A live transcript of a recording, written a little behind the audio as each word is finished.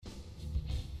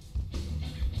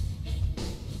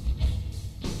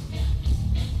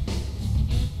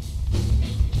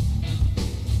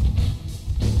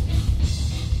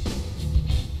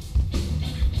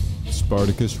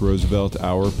Spartacus Roosevelt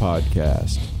Hour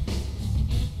podcast.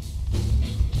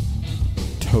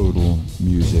 Total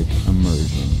music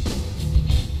immersion.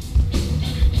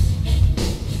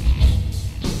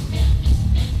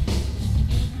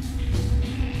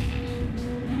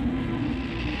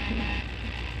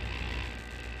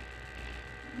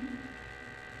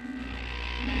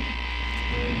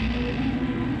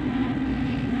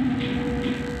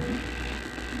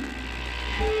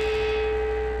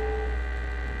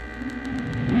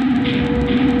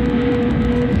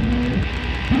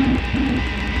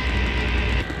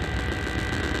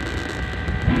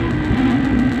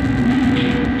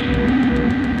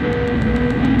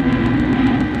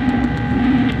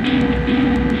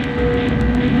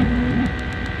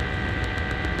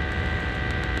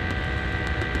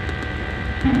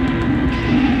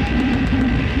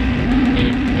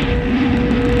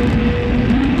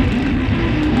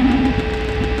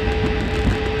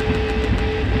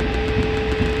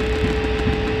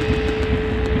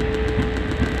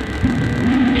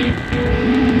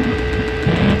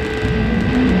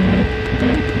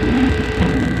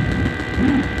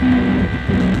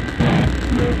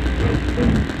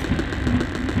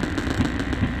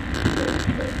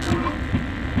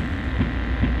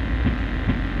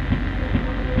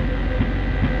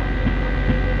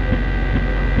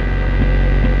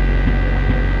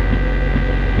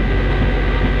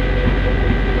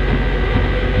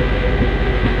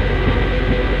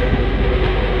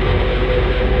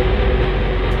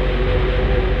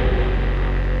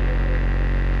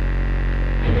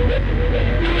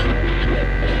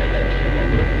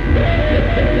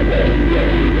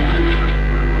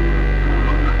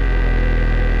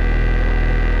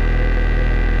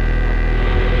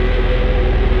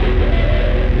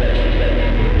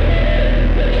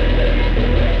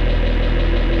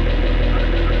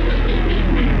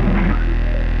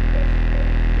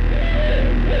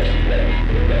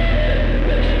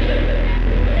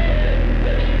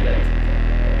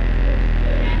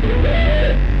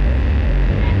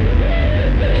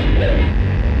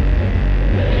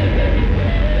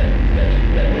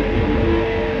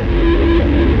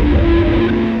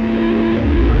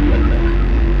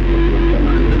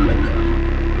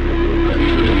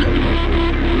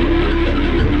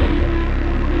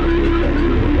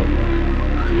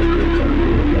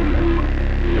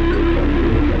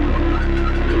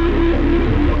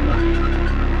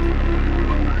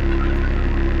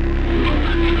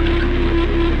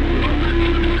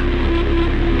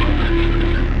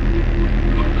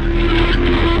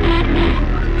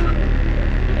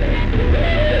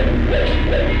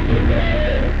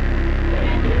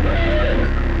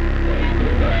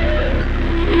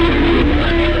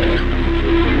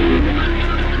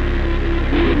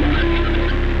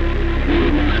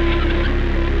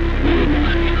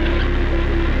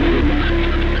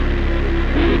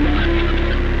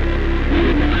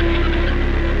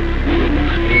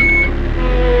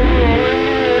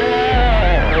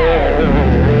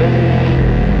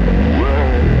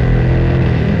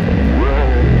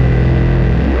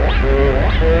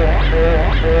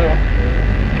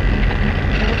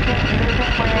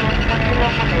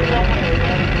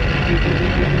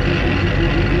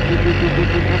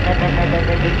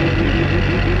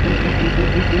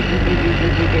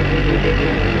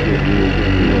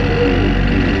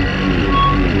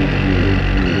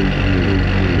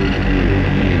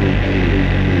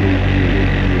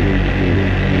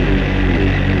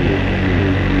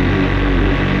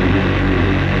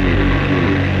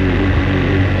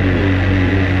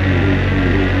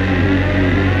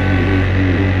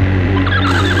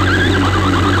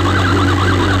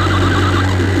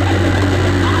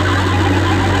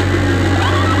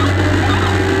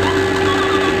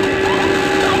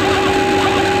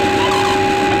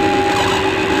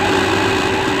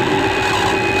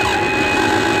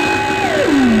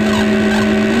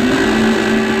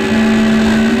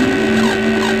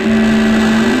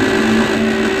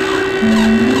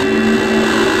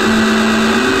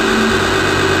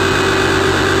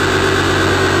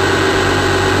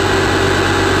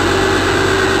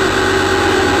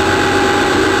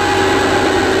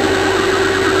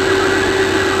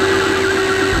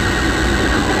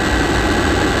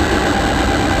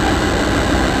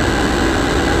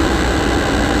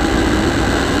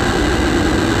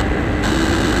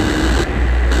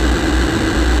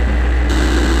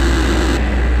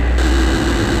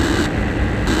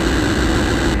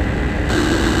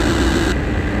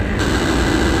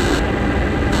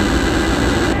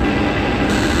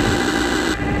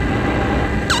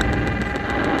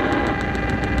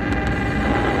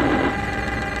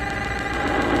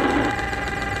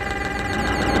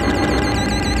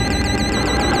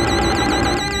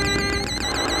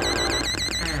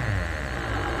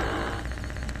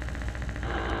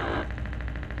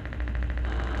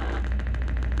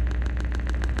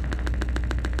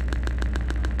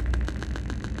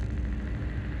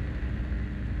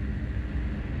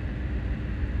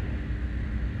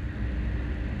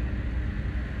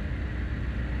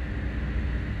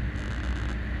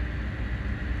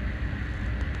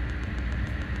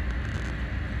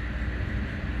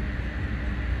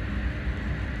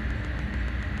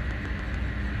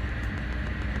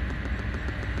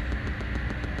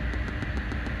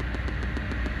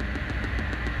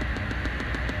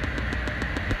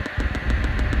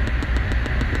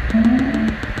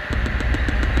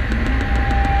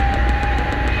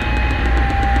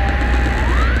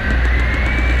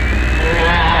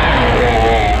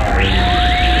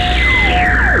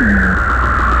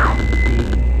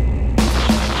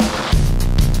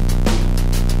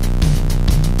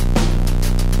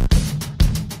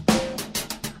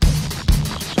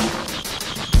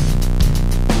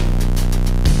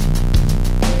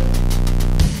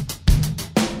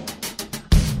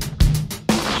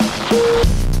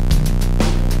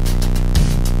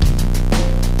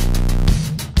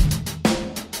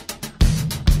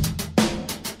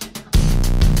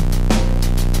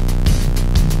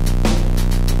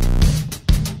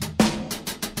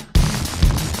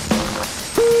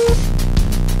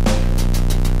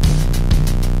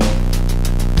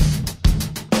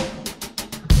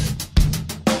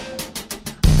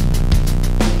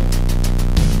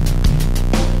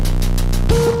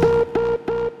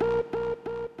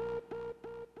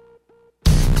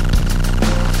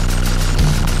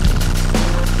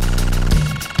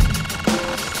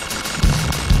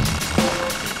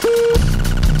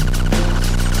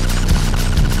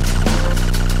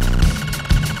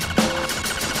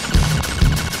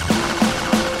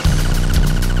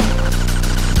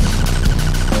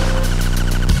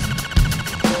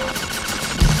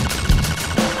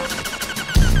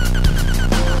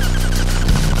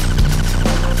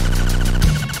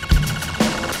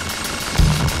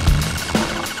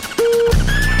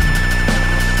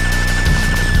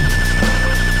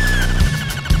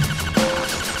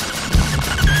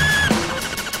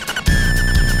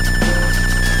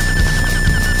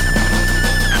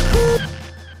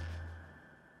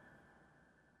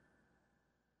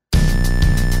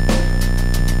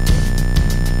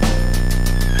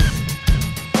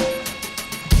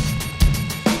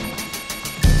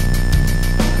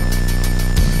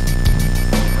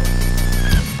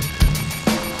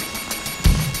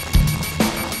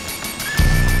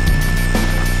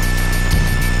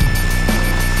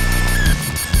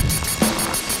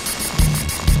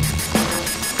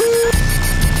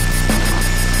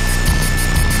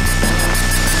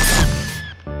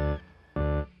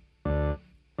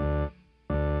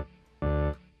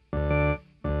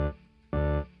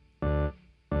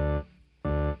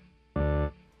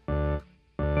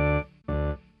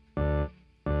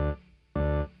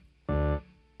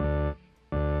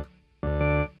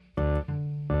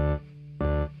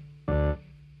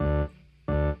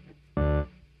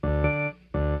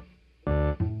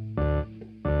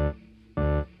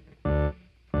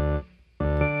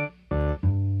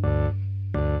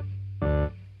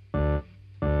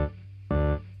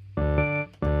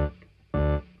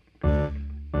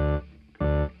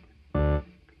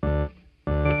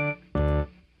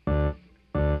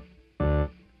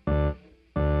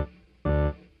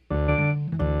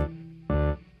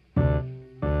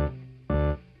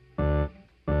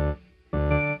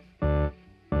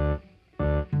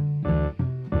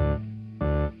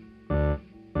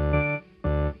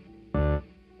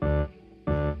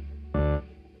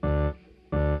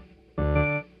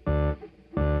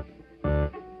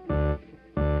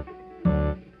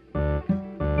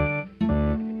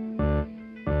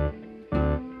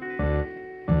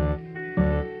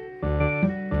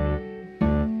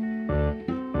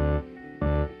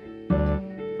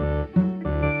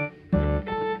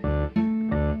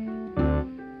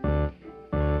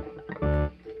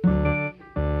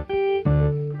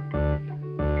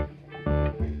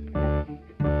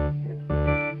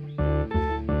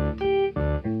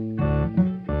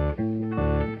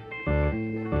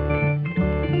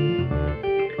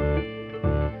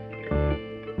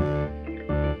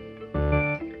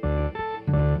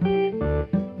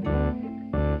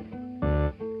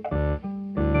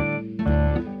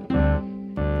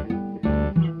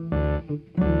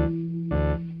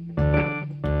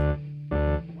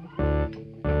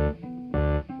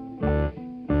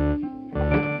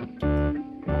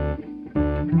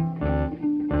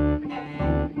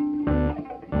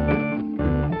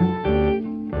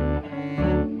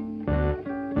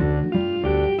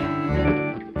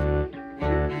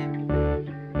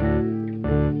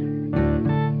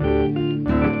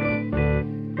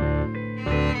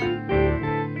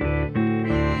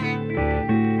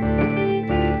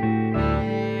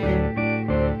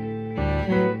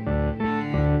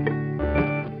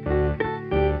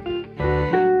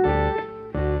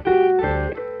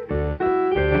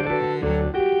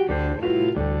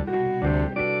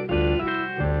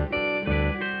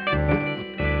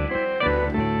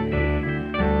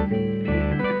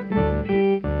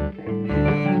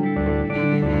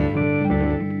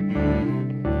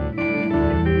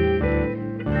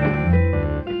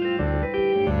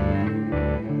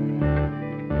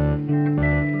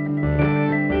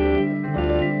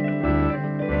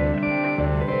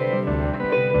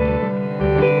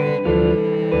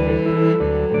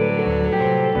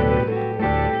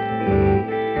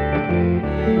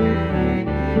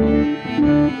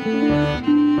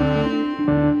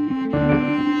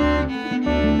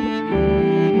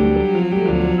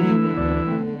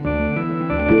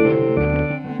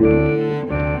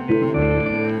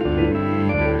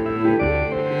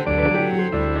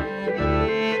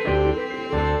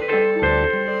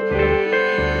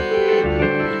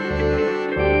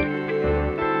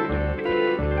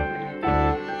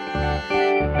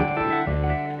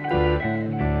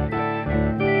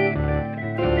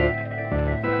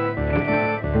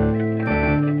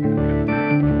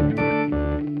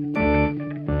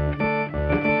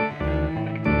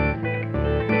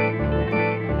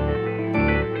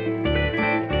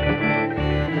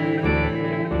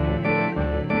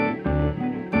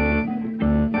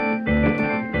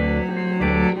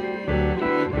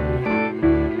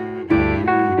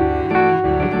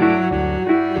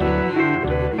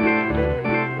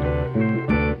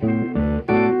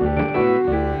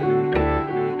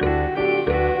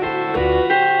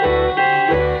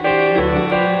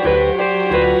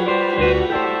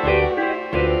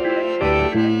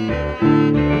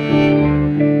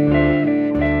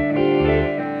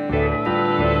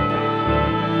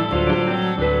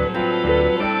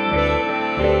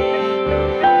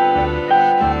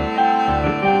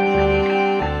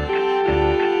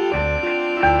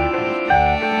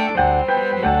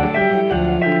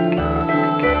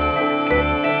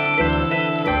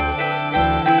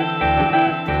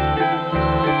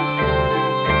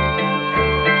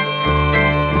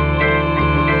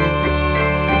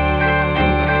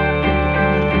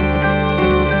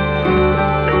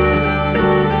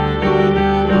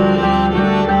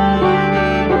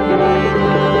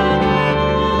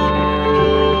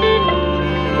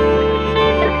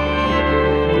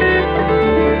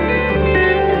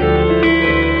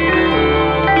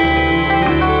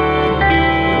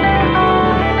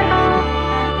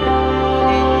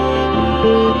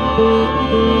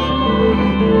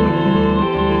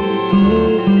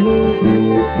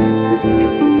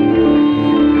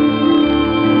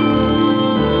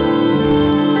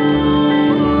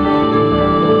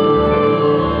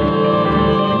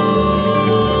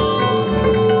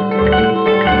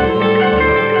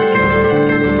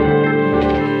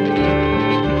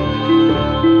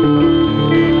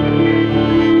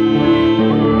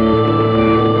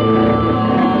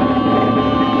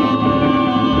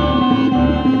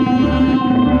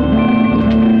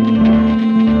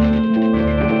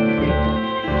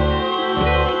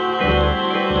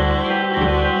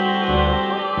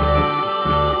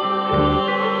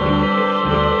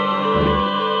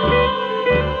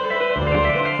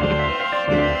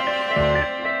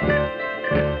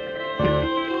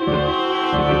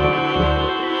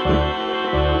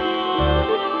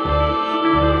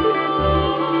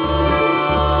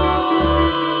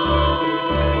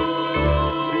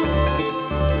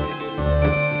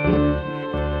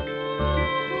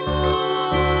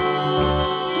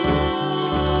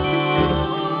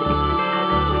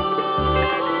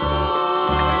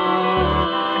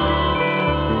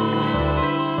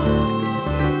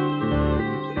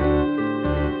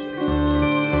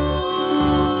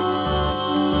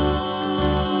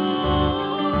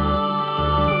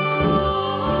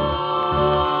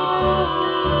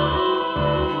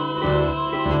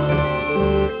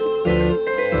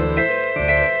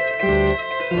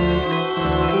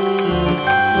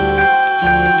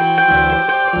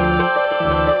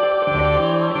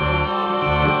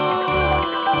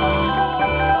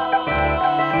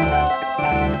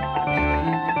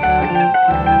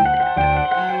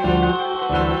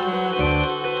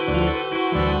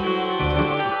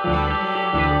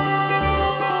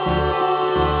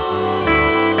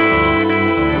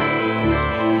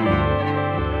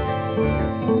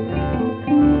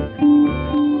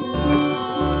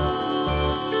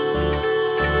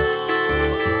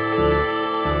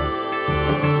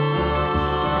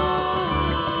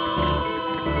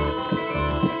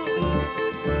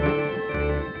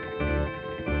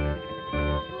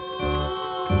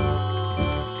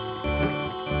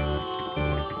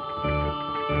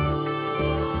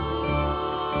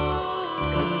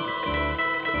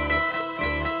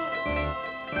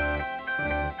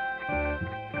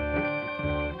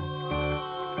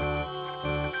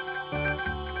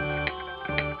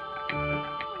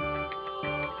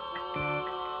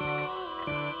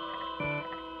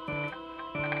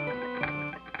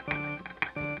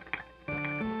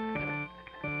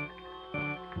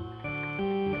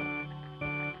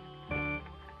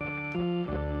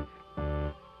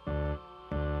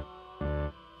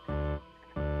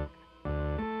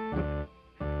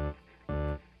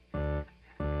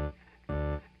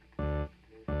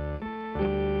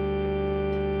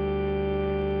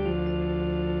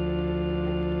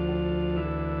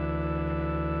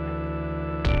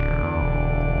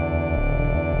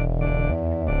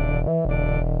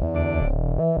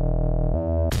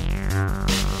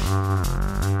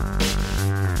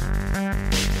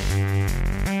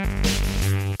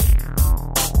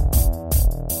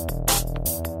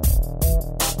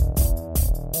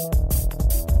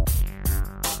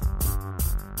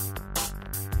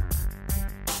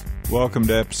 Welcome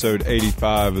to episode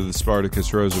 85 of the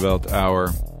Spartacus Roosevelt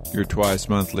Hour, your twice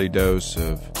monthly dose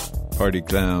of party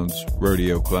clowns,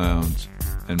 rodeo clowns,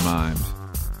 and mimes.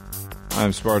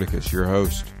 I'm Spartacus, your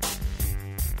host.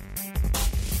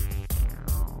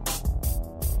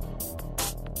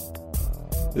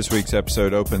 This week's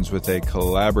episode opens with a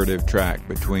collaborative track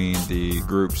between the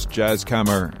groups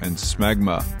Jazzkammer and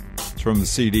Smegma. It's from the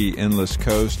CD Endless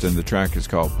Coast, and the track is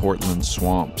called Portland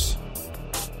Swamps.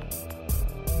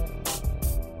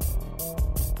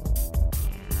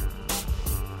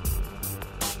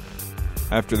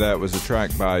 After that was a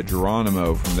track by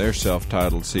Geronimo from their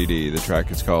self-titled CD. The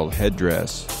track is called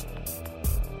Headdress.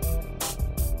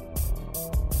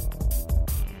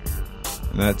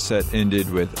 And that set ended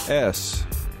with S,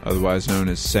 otherwise known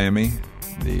as Sammy,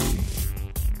 the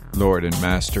Lord and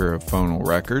Master of Phonal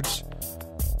Records.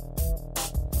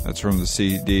 That's from the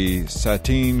CD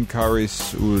Satin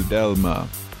Karis Uldelma,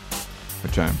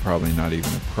 which I'm probably not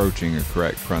even approaching a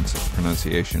correct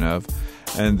pronunciation of.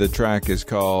 And the track is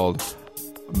called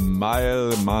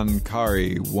Mail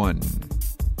Mankari 1,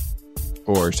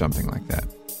 or something like that.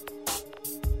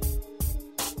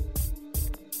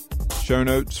 Show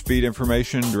notes, feed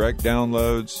information, direct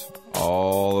downloads,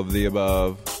 all of the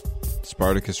above,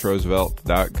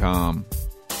 SpartacusRoosevelt.com.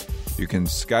 You can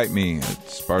Skype me at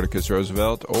Spartacus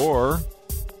Roosevelt, or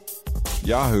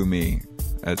Yahoo me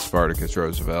at Spartacus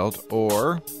Roosevelt,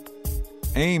 or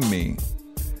AIM me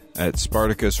at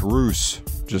Spartacus Roos.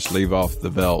 Just leave off the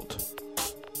Velt.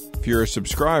 If you're a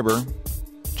subscriber,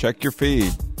 check your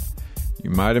feed.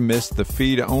 You might have missed the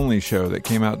feed-only show that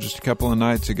came out just a couple of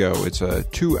nights ago. It's a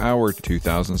 2-hour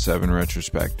 2007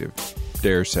 retrospective.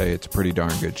 Dare say it's a pretty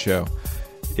darn good show.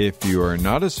 If you are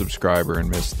not a subscriber and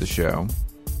missed the show,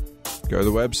 go to the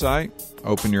website,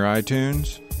 open your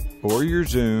iTunes, or your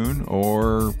Zune,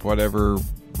 or whatever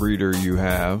reader you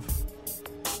have,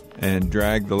 and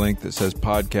drag the link that says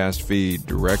podcast feed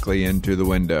directly into the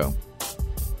window.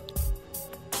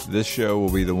 This show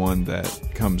will be the one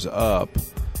that comes up,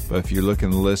 but if you look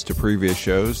in the list of previous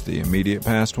shows, the immediate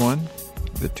past one,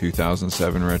 the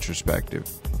 2007 retrospective.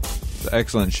 It's an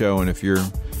excellent show, and if you're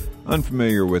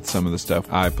unfamiliar with some of the stuff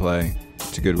I play,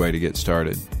 it's a good way to get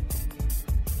started.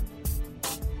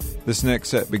 This next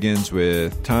set begins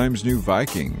with Times New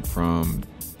Viking from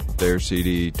their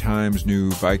CD Times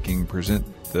New Viking present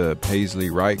the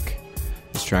Paisley Reich.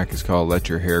 This track is called Let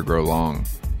Your Hair Grow Long.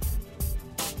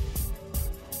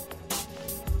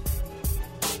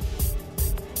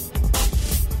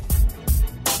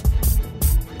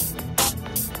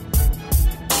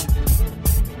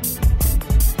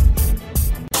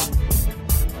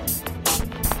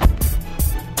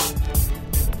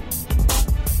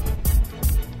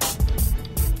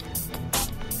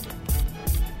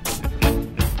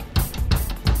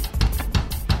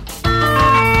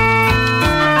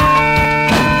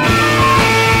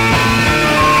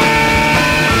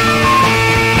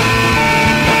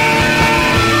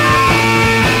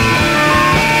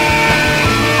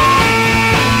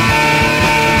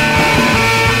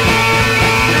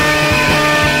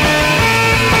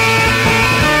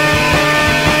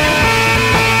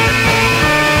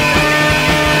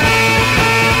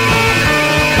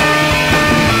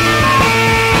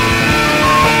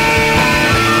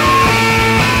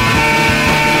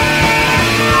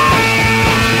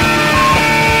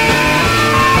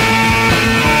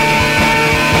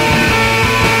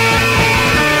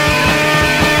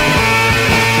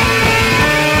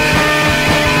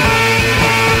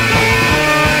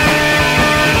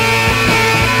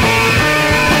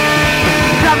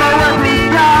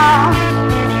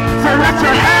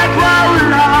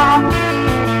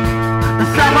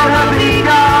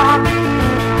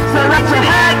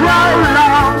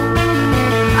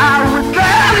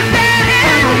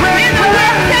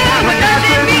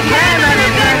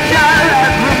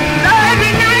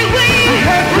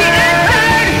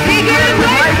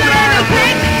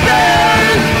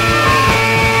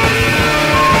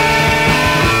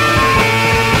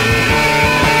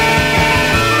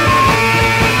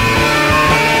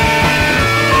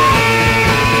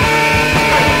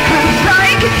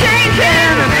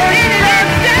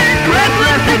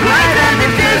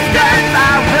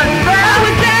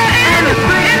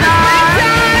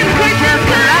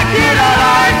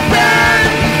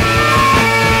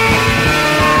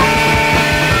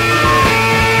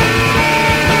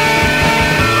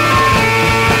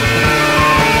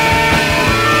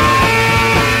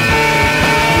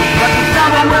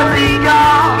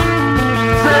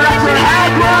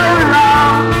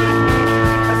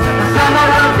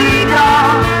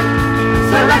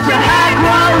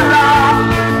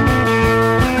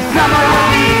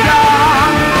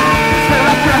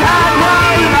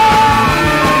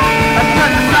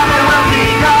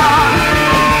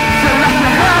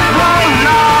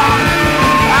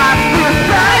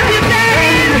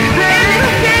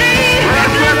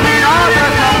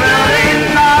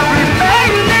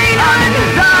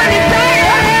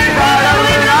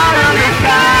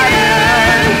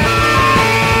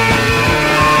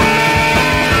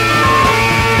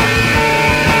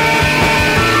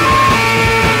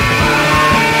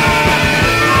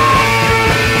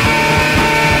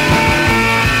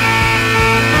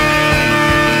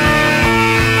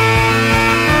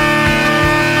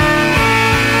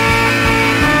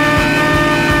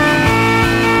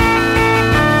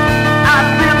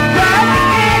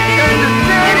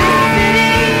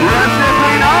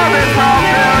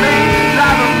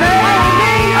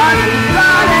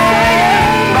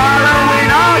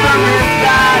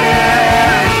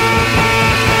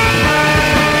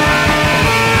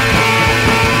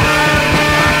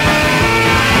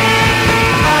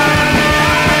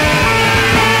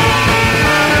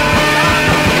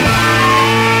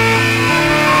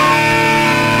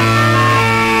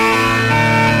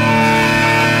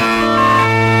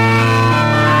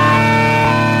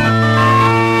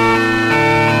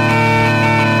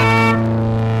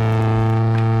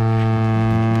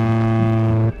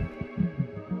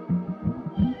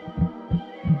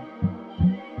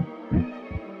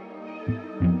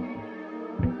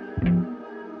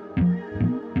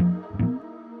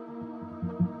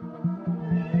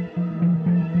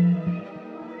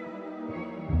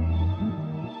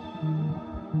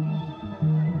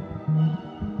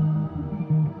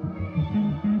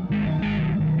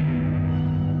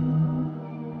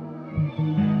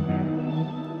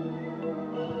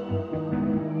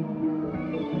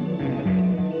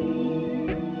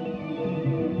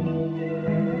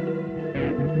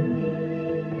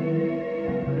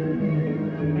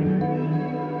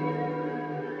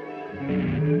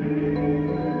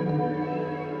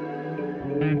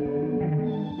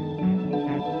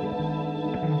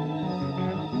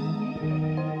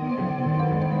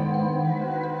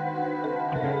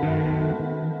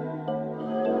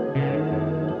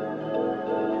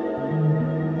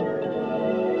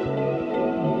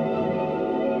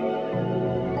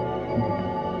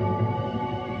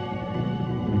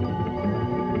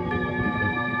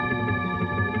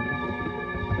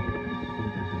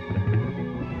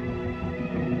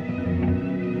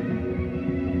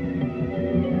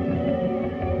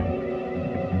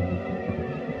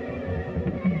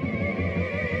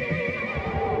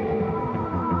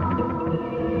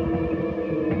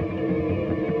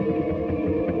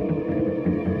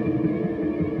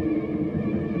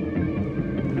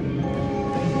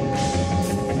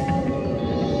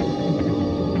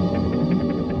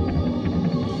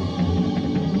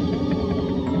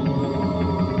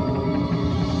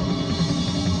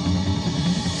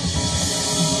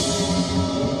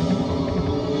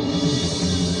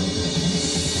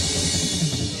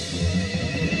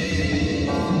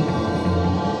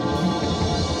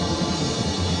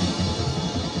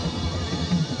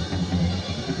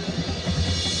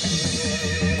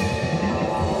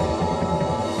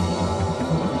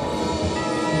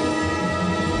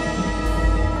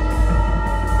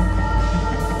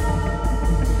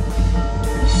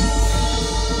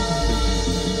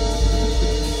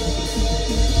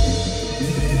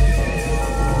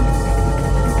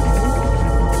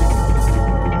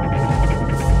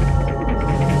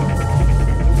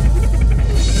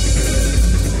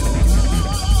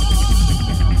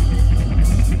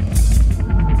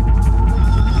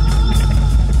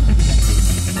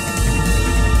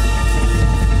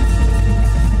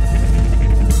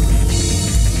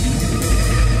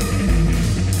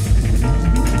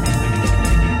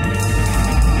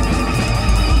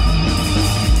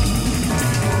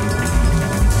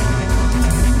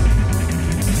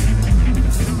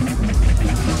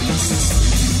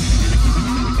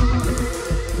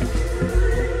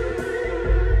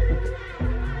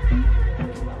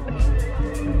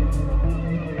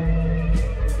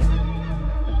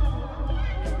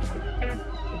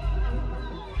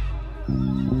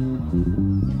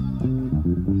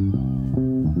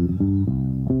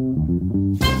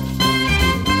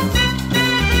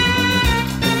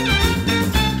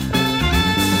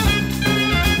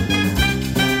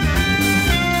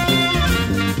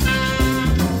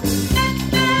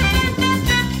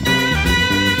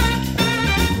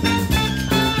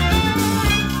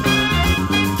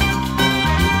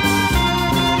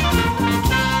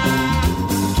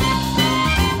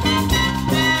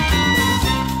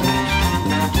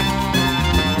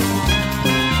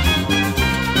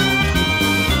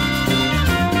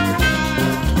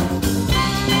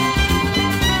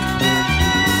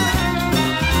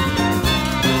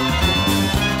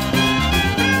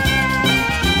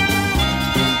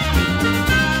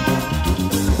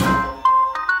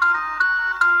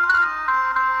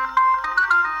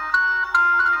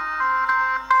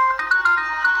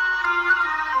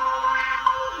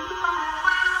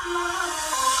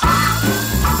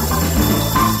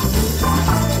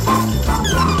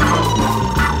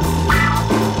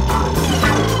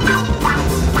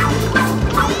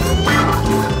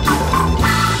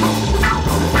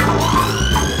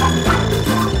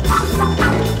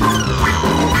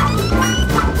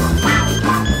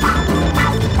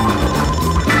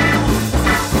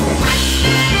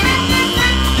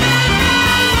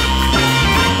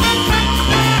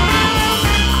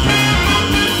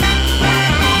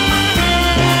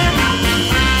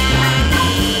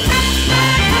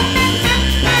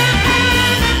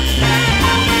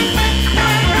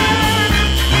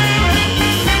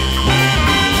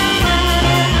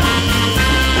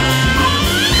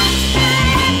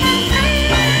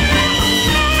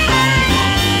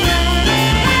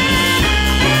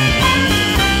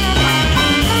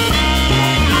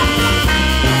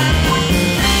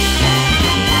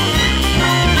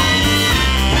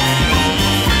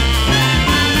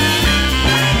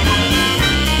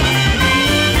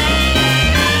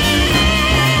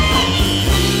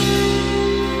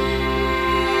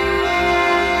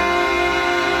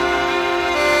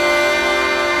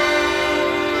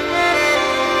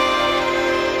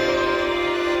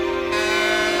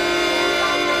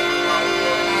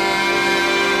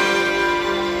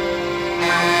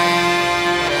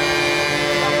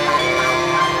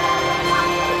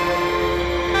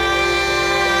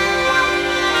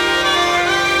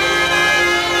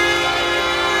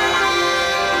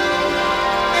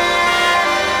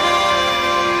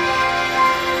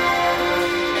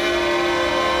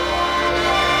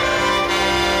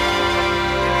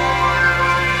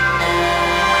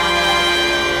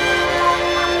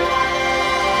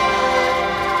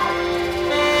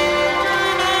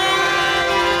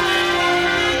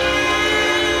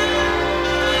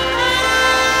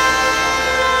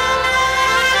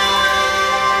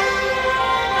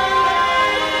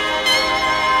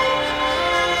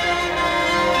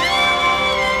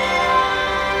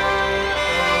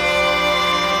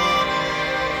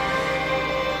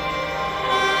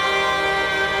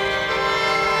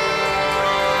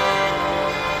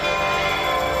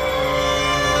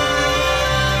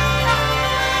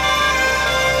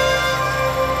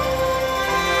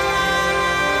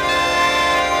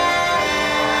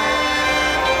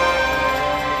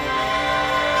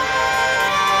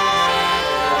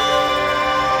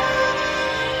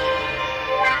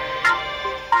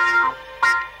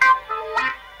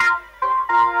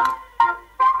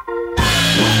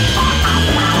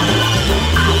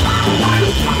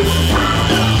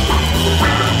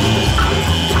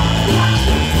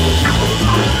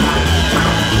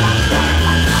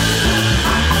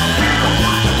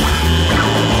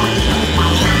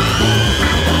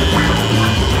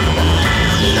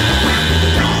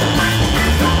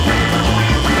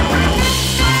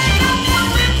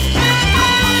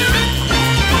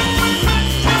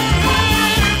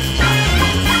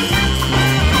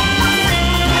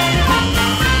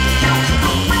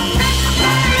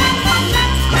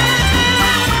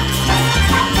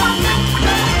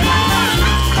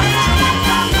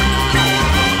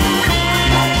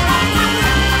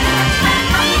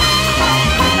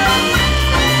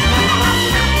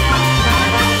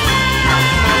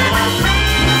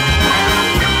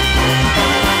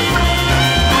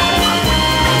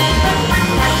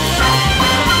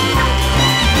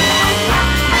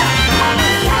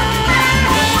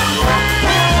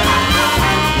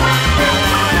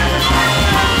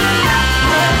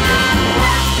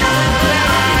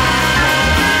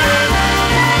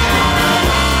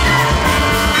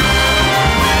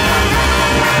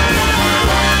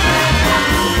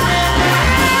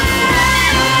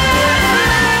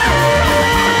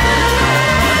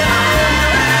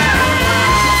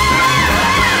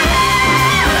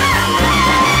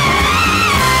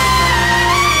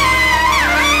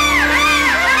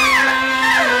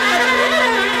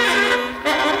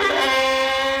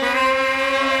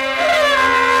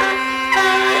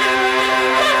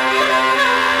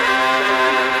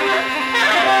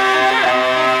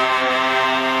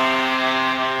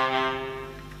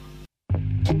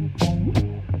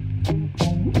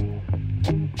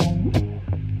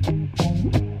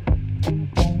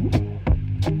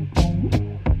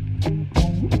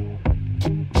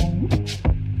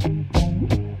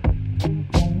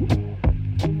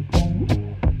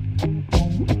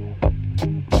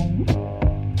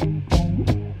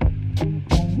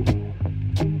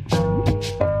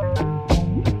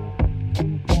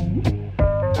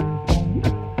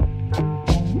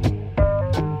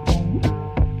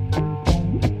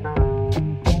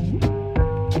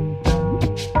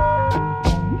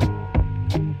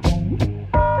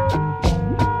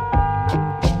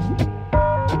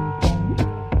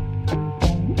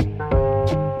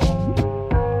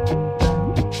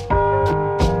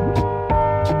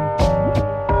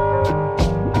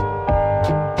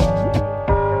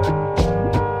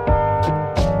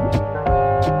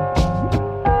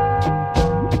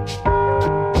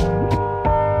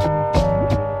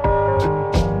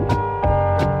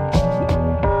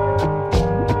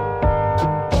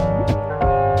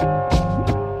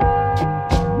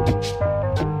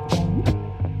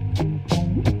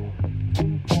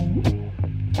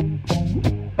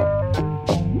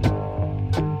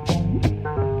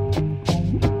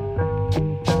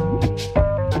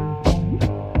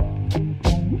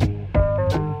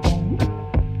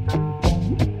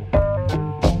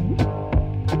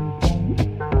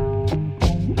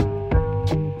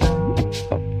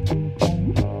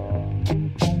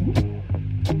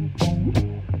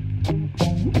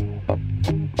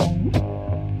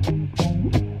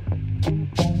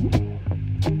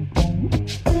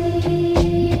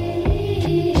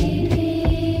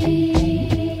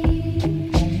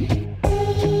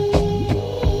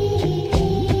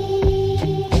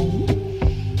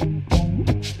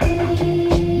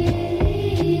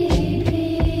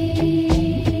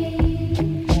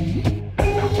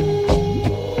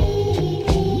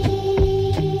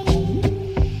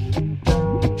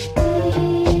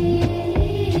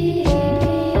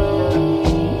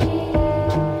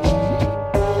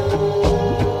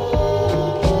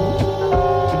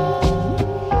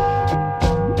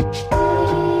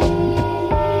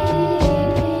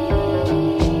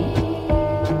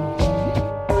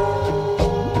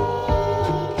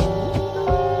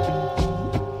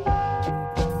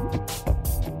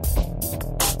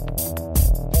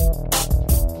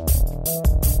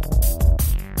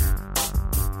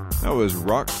 That was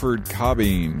Rockford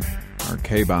Cabine, or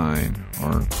Cabine,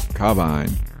 or Cabine.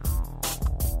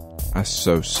 I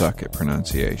so suck at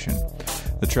pronunciation.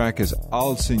 The track is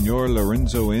Al Signor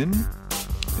Lorenzo In.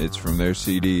 It's from their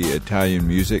CD, Italian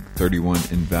Music, 31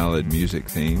 Invalid Music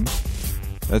Themes.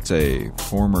 That's a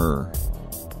former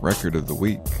Record of the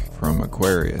Week from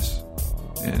Aquarius,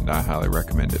 and I highly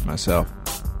recommend it myself.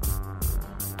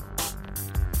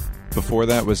 Before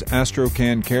that was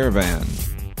Astrakhan Caravan.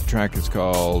 The track is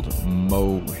called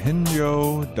Mohenjo-Daro.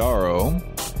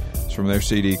 It's from their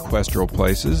CD Questral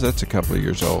Places. That's a couple of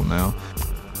years old now.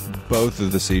 Both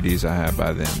of the CDs I have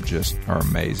by them just are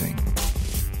amazing.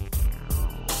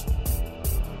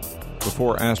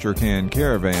 Before Astrakhan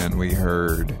Caravan, we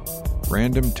heard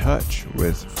Random Touch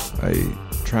with a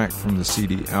track from the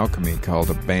CD Alchemy called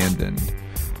Abandoned.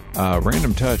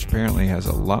 Random Touch apparently has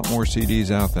a lot more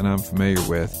CDs out than I'm familiar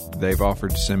with. They've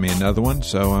offered to send me another one,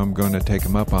 so I'm going to take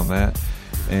them up on that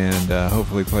and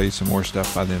hopefully play some more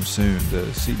stuff by them soon.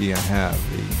 The CD I have,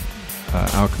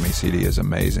 the Alchemy CD, is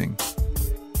amazing.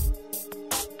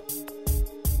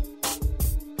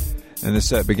 And the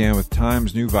set began with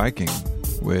Times New Viking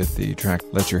with the track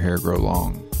Let Your Hair Grow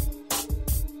Long.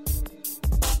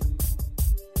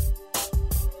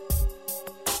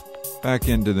 Back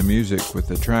into the music with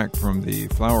the track from the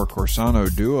Flower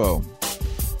Corsano duo.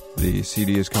 The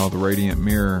CD is called The Radiant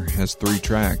Mirror, has 3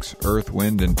 tracks, Earth,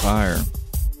 Wind, and Fire.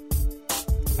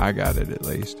 I got it at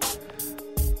least.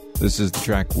 This is the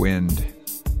track Wind.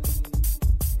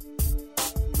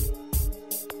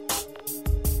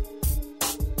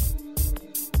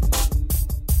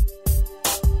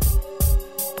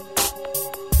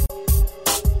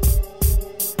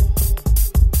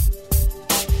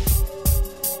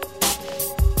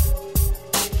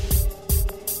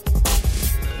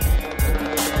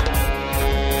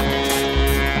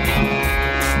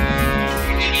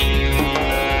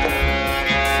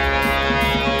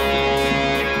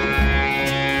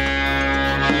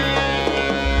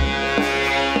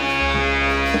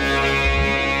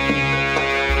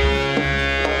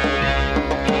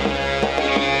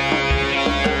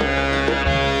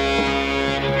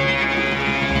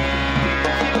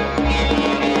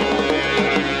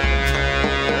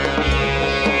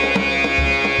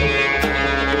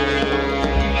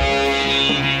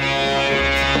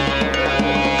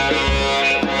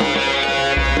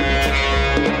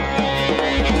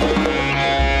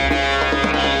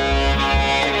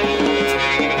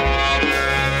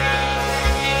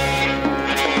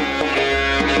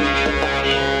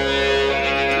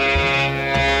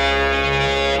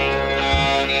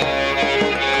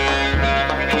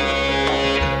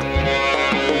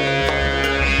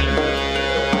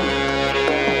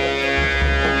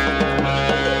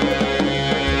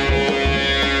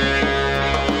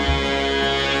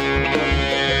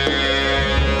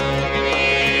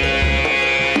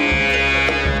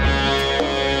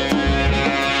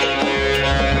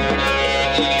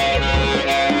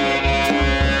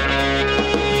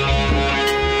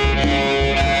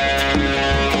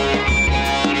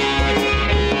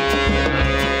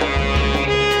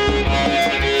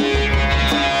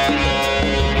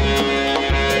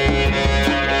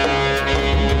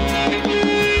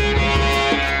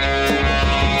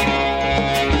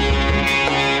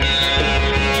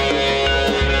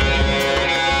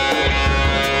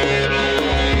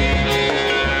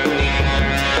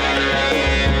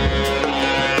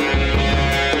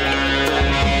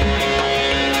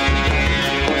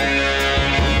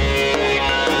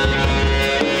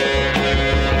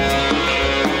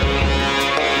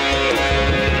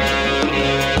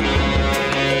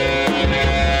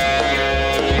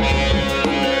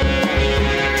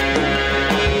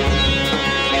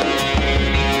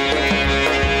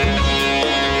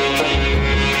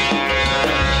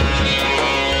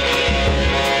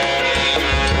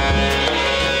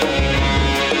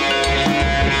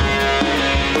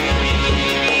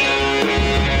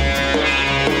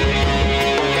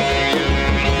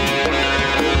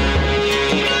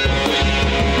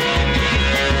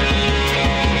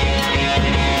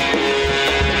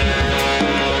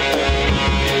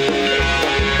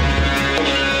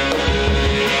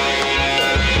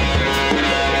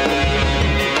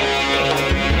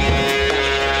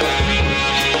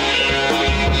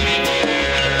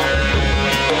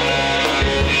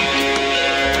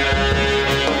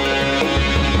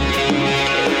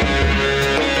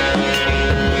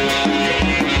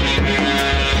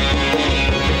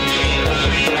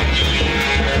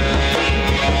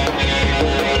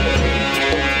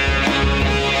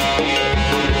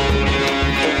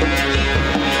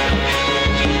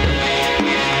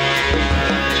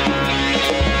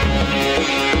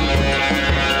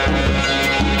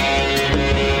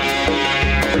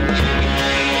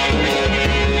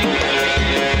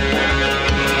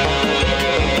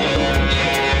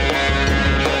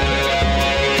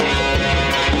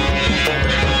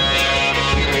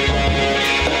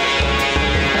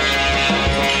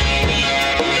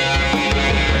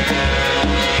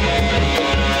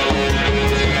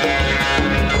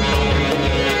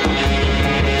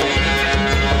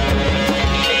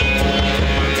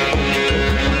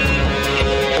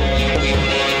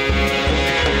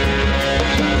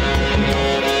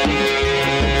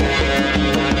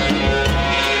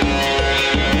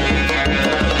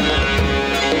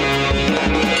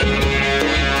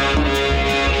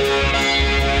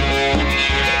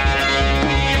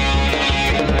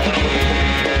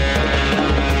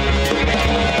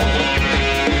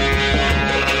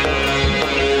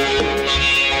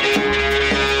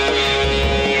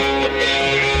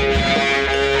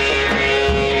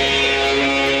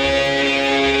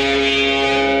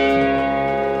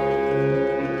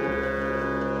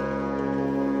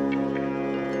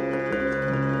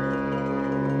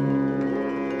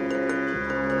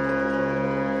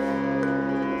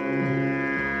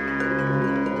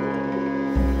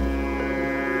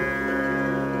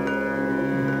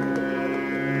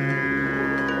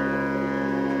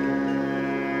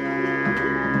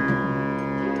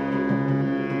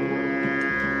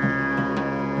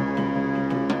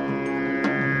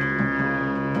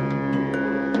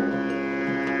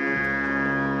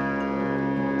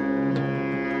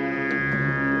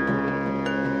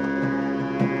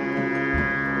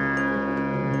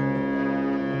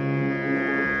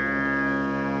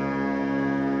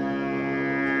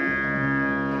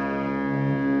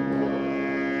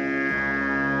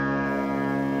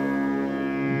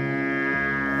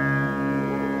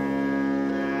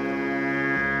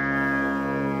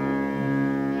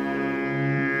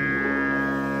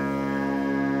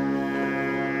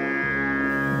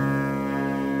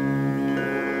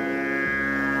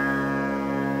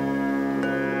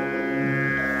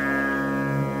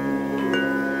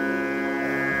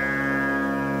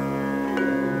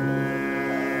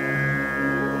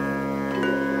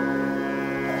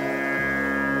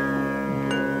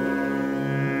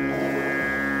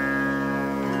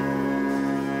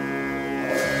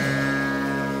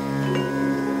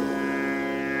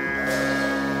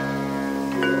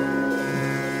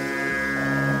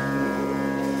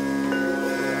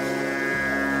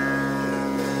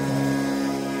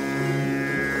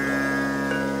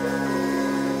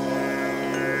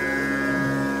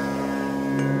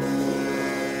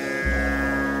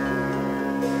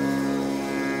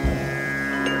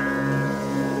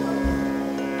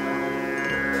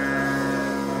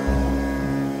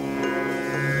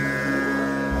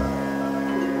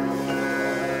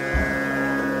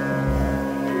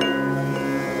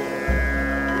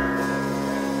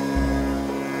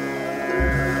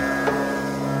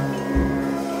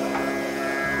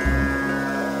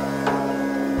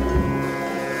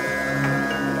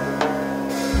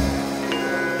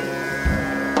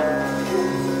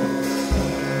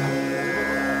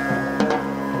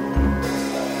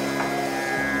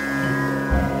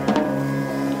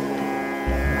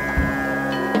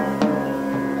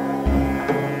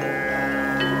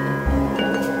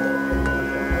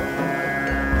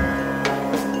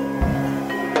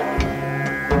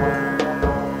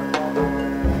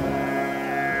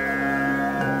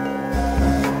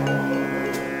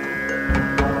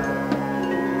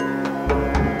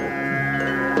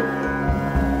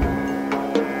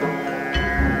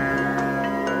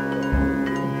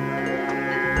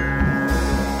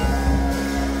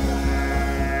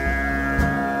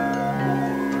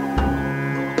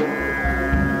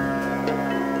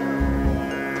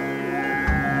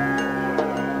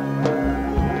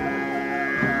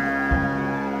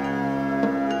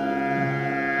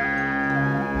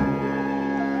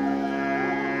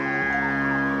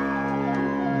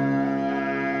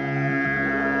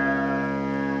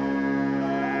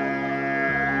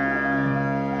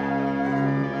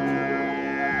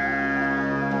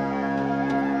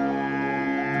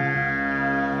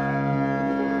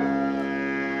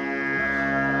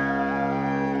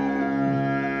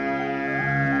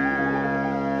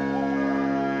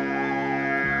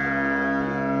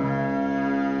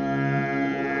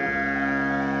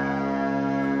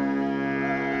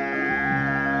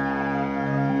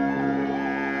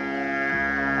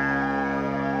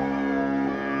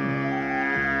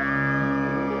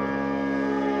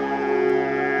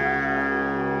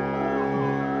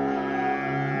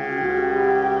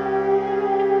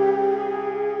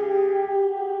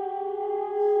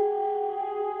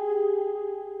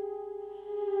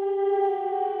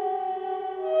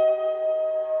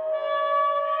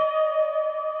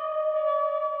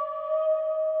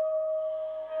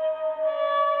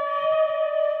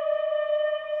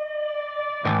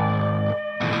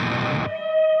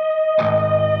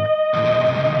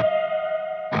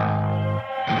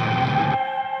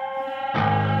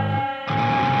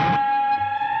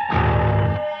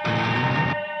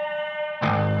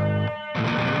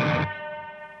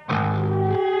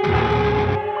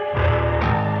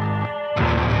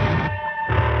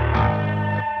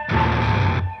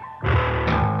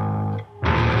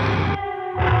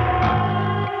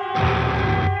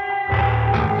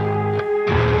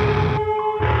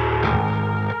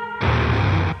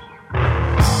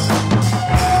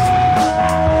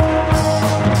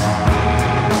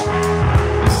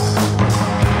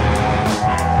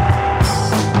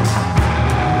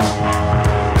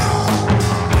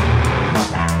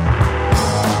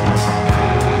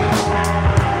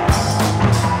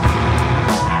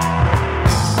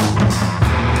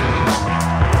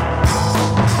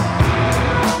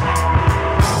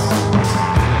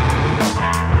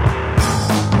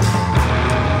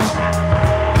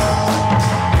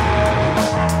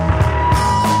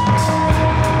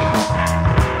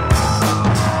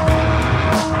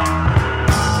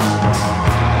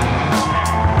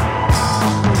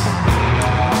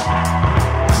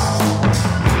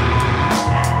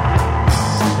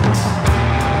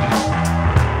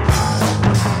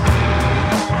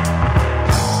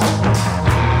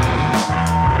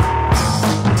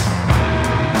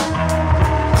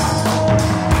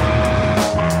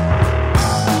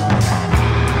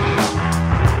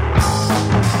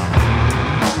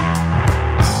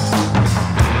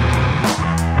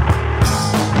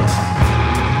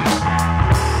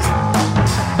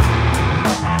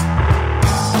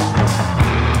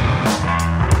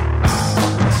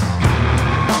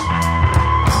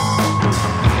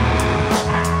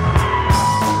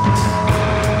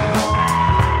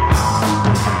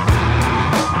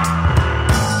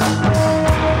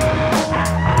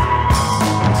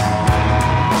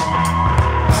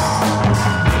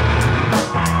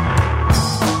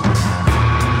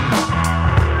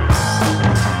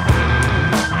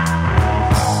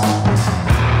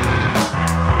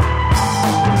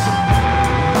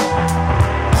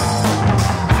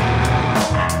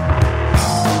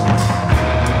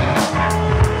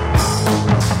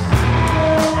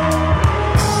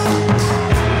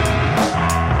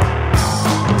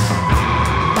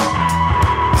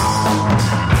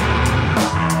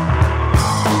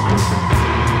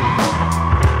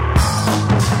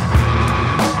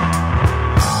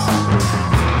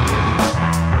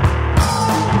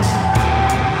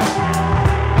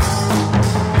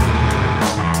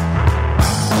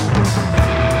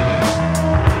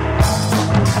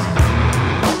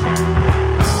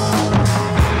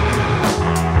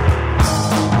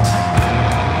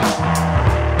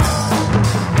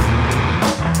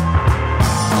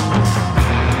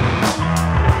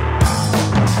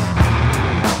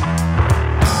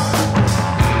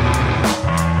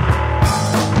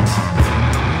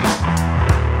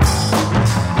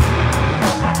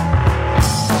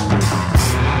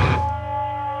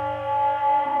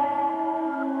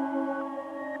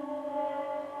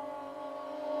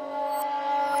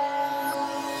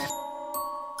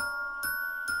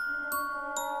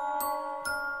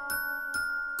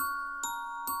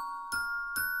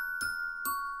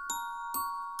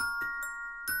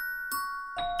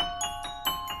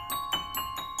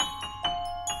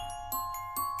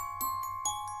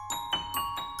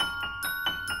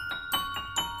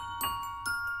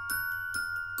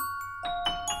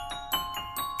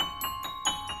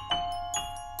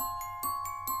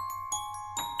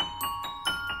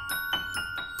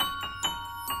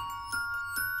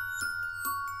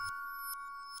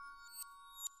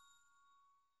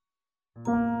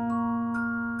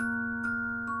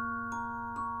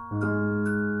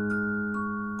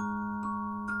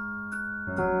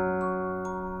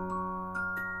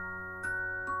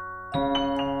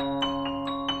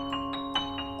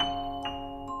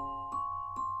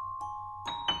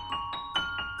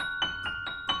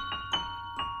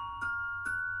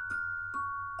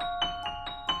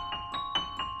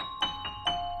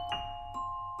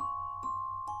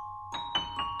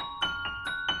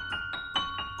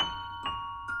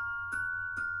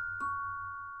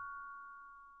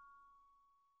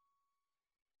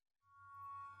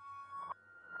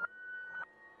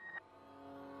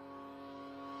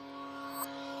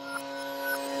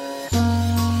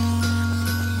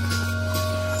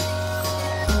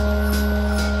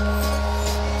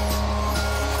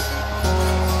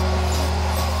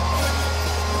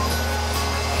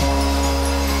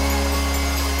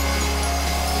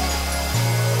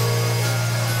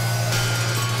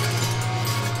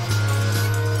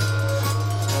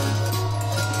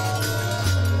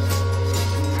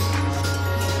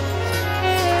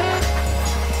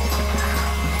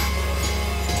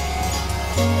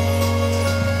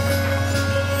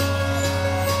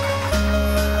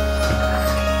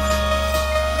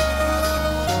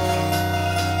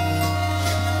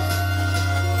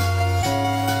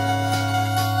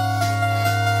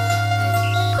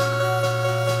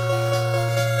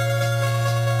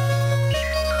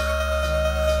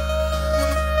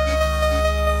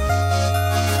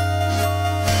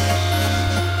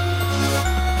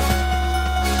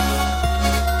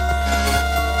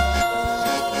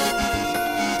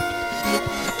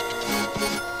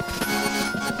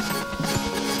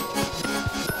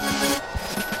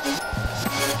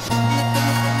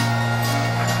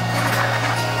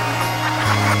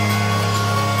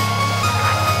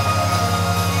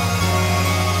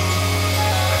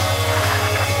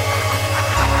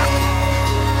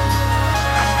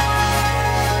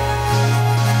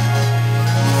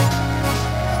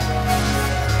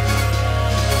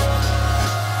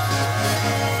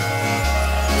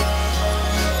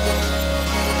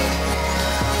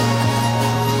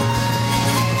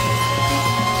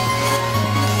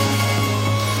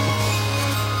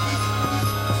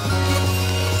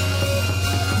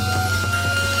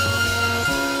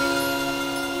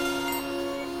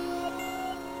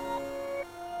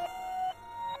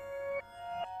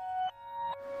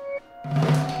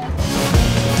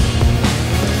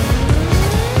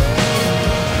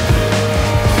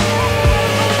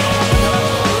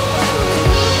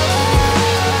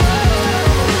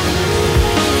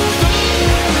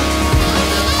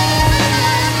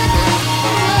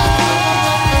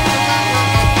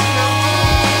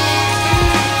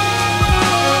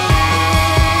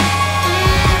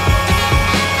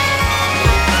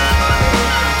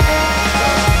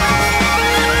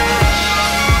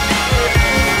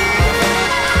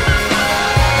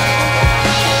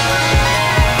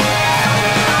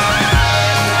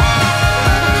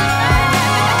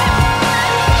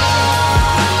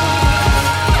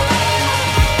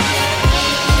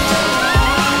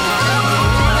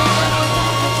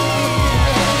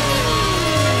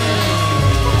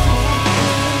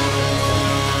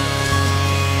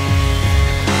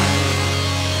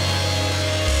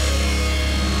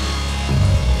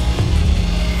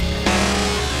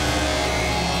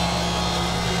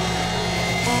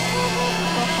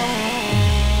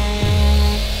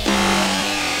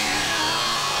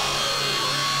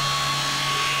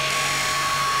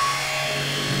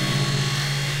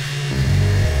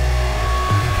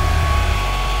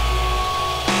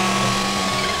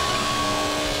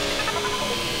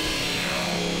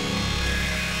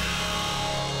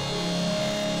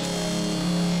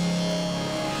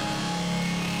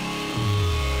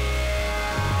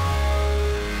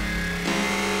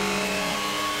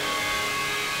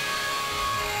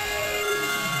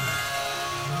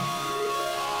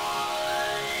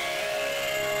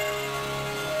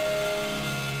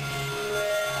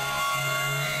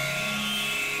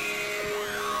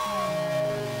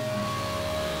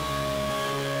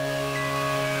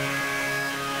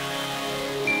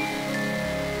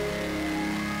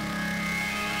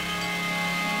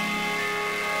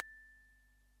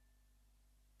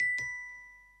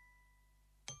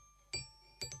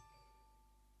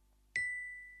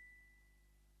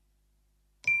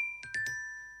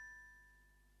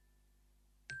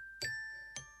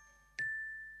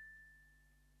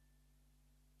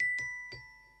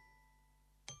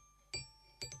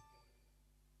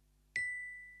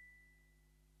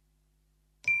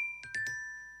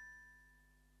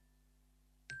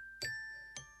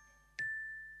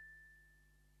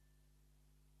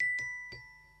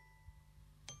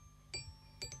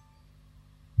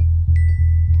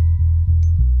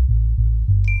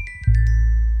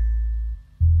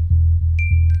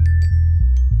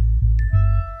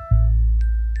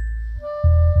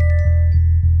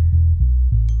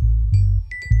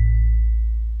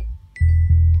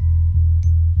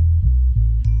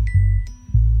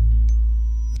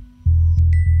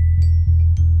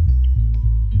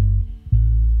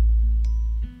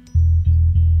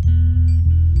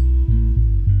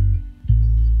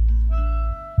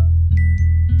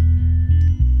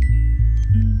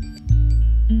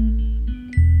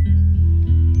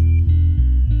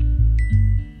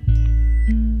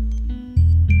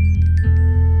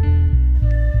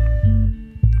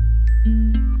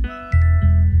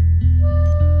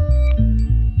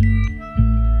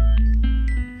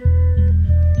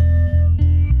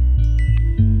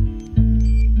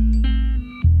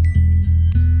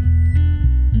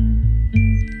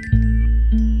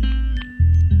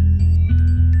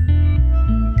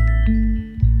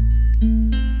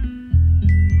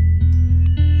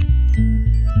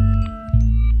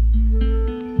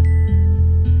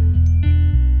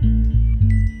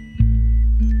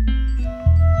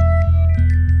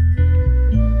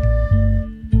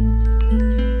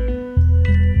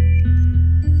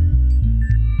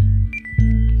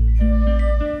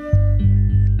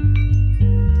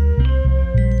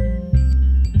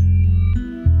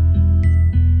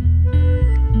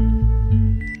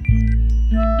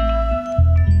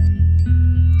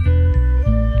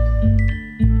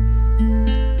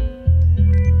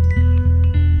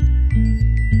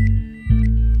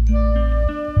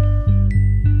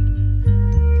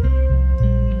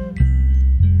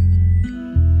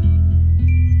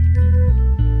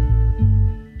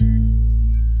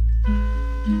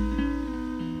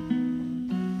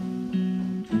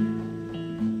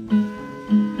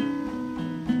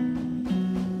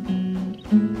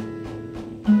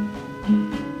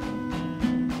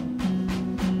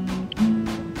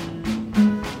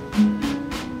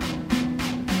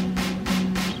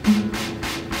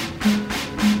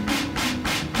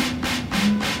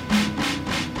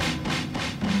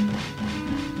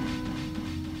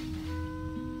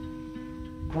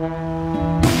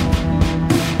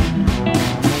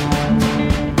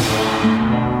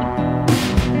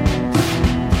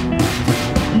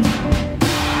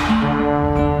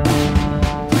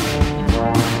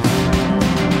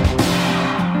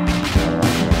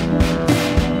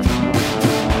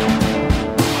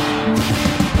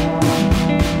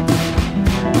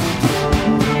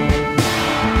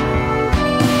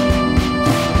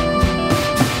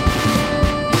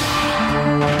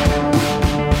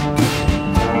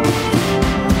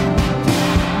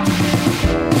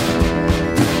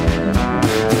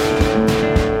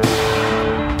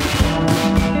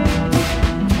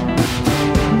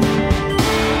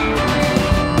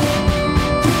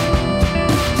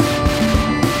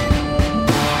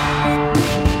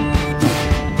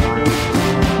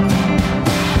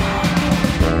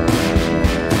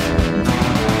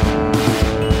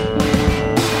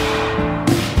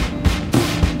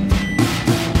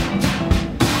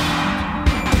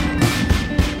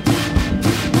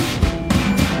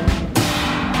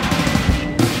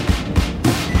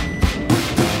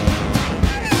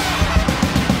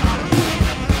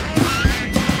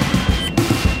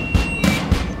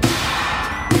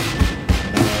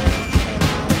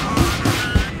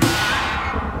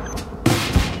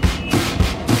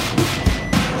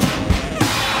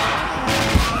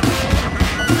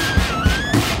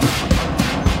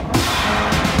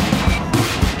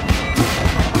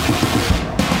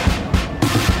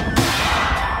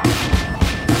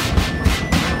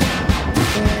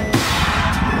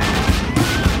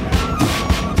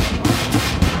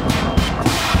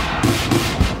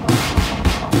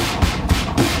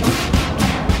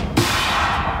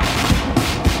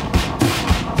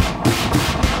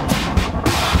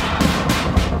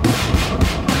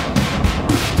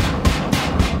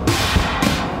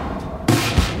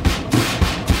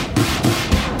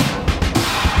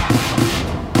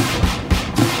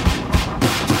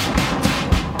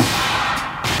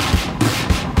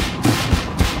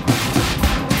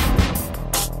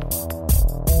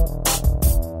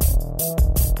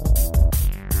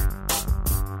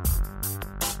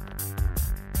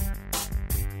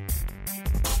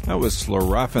 That was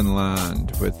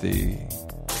Slaraffenland with the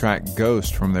track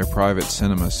Ghost from their Private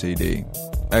Cinema CD.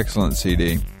 Excellent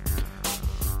CD.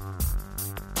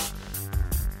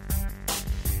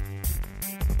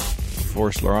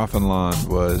 Before Slaraffenland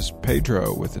was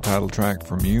Pedro with the title track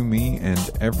From You, Me, and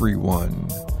Everyone.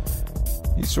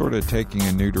 He's sort of taking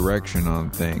a new direction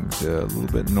on things, a little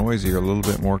bit noisier, a little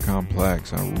bit more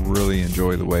complex. I really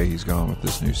enjoy the way he's gone with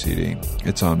this new CD.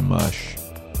 It's on Mush.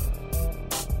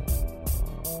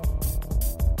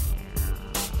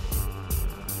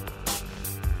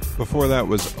 Before that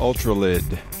was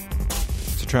Ultralid.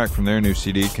 It's a track from their new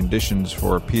CD, Conditions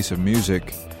for a Piece of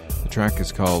Music. The track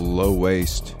is called Low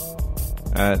Waste.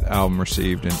 That album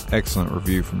received an excellent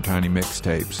review from Tiny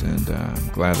Mixtapes, and I'm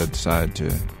glad I decided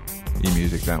to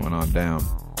e-music that one on down.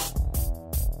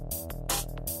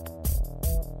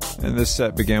 And this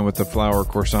set began with the Flower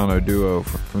Corsano duo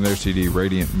from their CD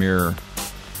Radiant Mirror.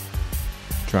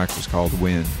 The track was called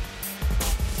Win.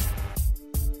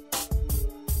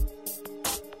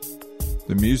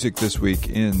 The music this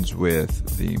week ends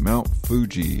with the Mount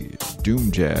Fuji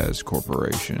Doom Jazz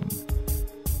Corporation.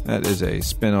 That is a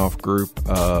spin-off group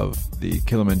of the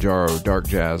Kilimanjaro Dark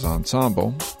Jazz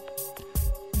Ensemble,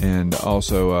 and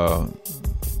also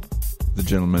the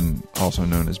gentleman also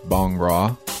known as Bong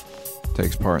Ra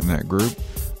takes part in that group.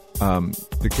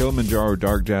 The Kilimanjaro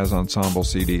Dark Jazz Ensemble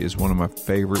CD is one of my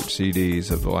favorite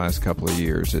CDs of the last couple of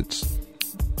years. It's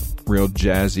real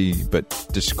jazzy but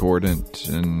discordant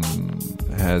and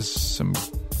has some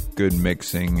good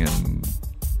mixing and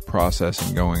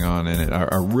processing going on in it.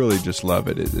 I really just love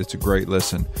it. It's a great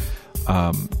listen.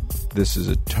 This is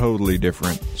a totally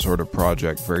different sort of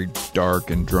project, very dark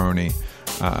and drony.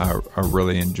 I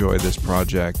really enjoy this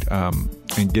project.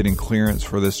 And getting clearance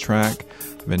for this track,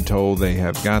 I've been told they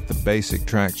have got the basic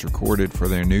tracks recorded for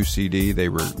their new CD. They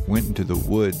went into the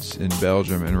woods in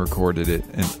Belgium and recorded it,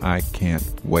 and I can't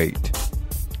wait.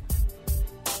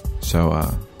 So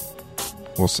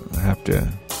we'll have to,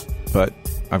 but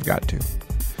I've got to.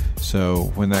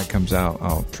 So when that comes out,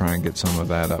 I'll try and get some of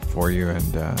that up for you,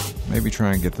 and maybe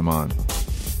try and get them on.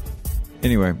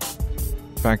 Anyway,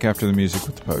 back after the music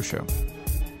with the Poe Show.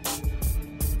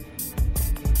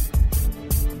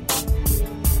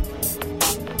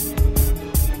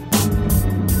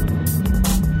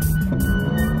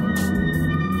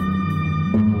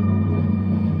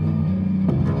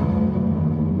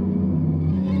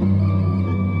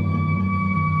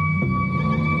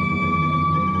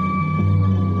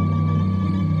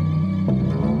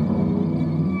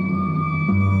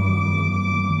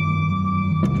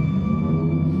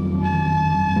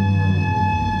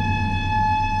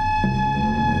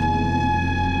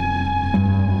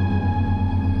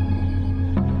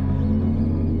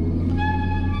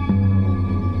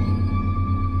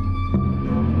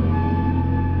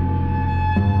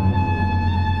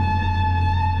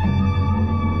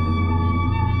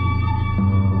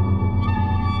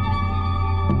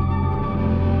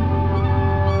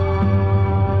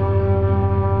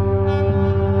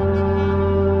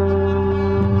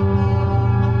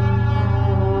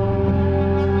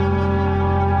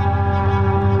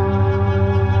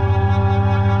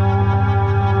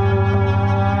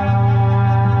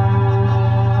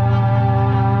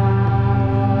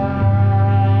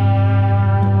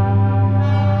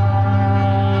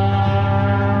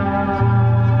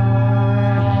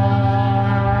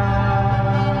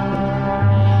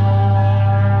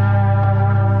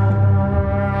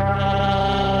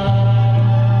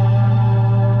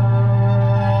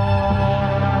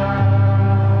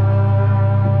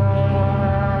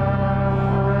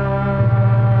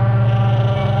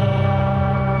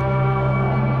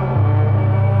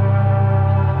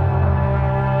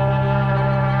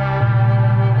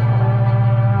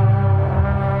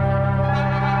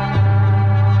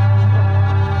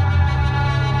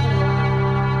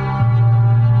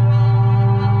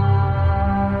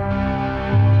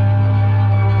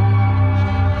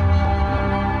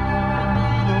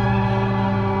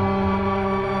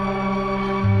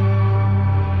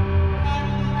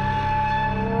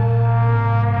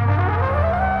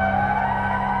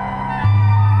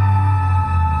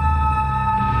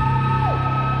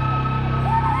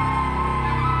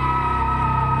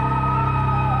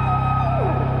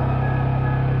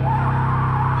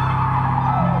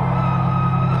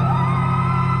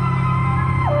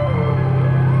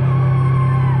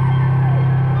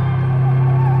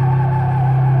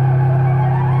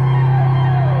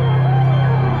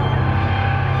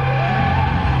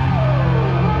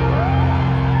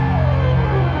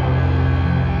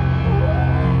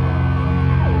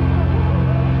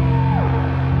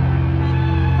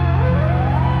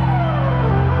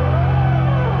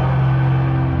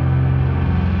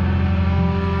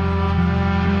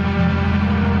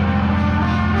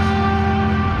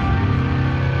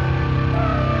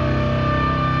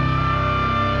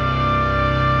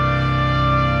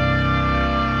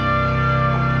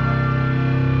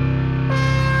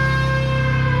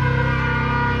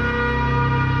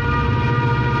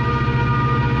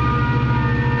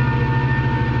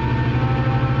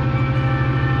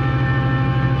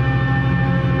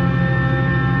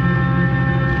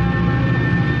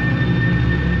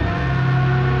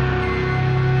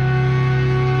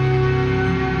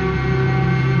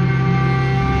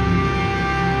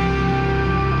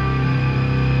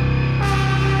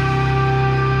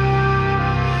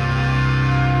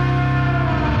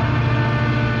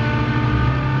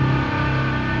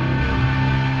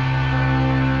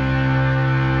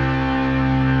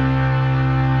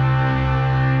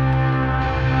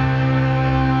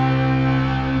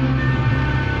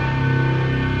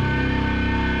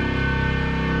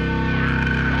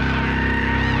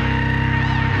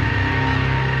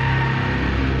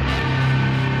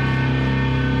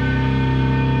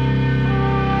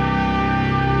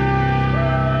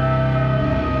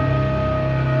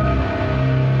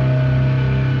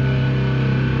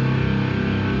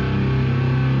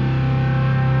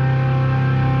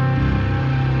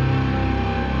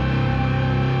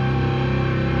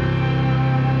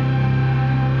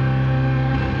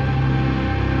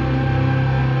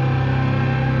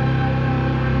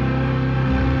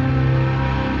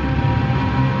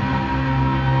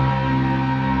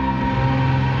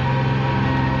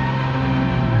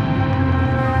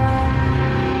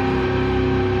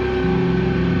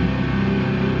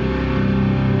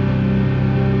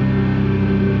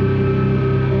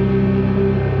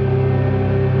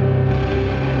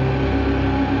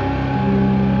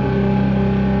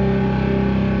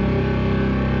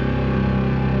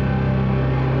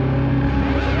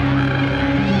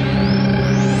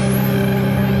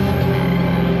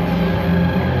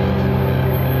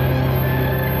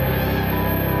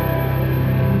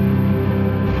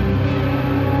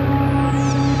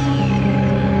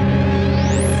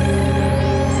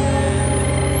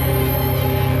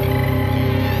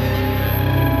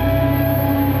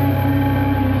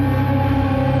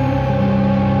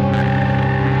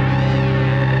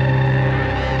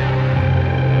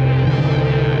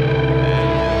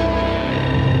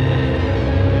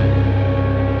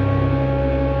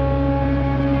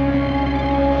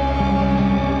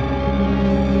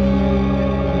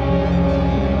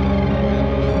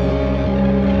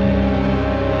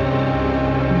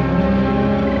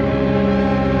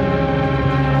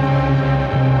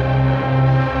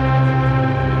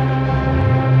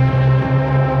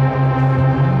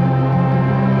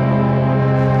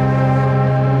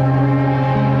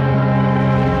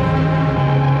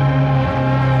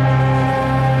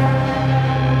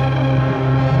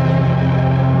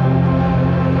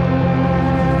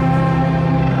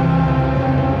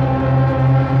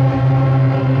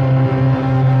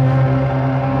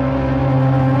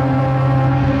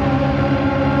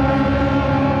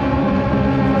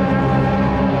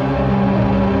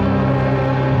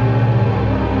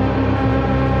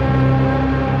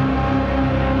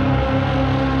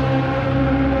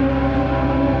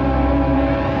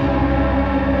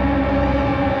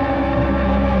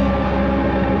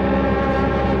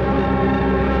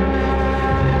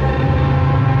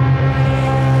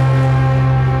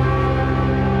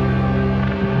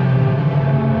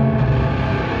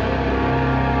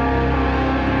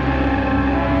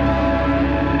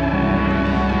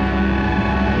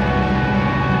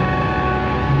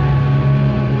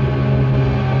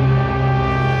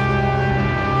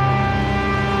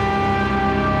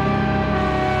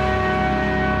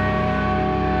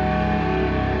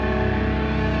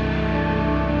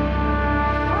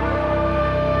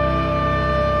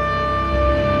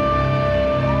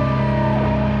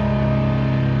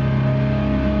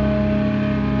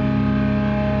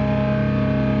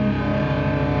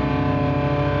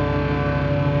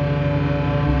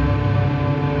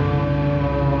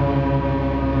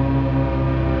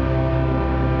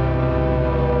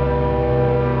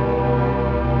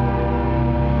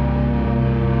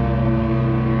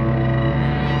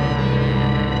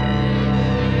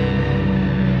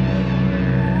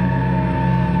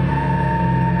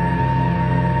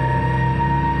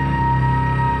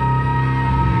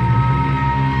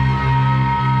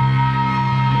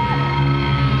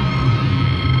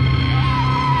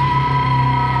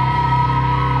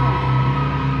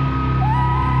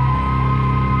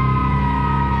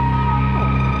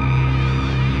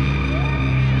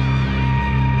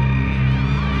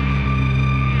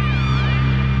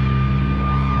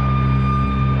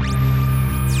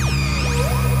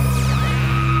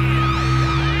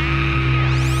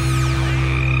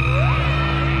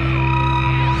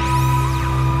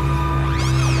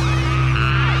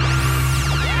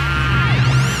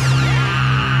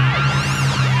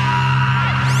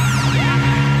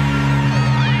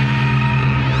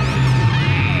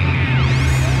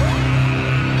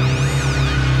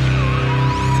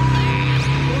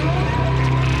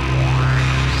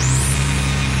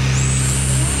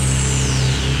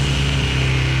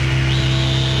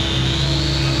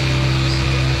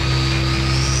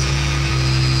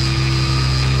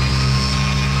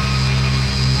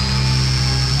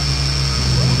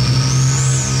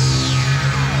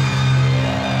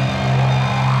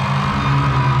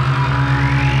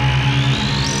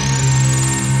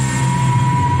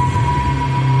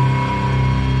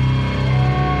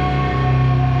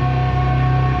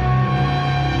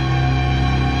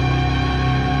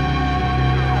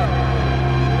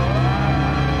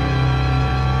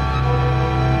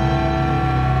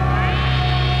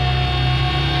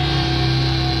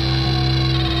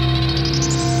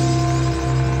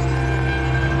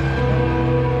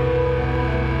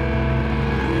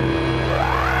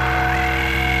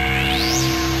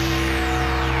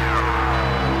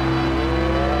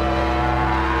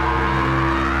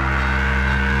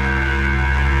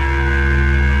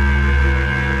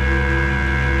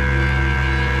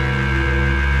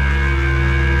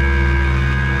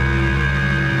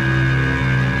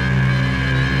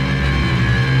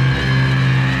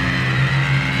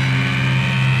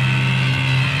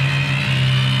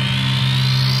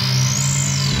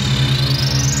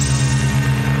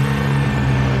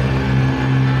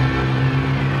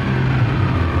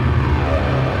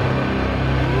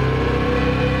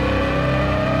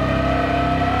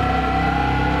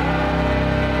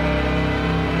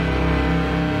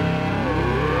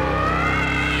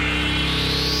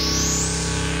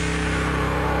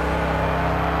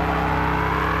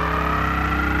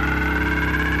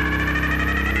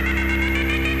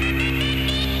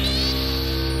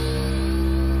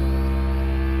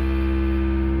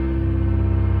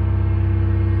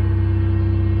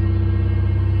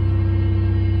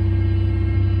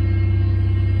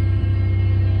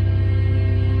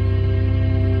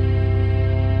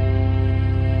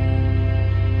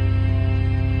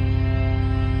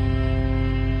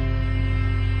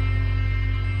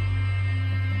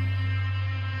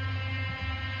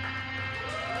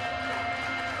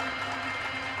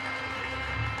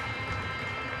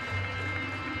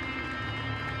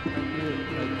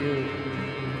 do.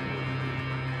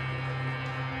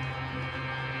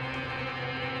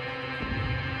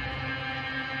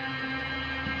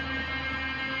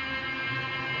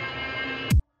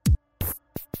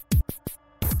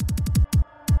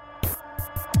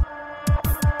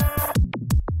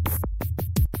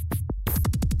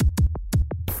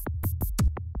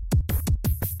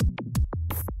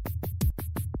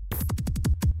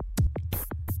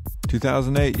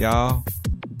 2008, y'all.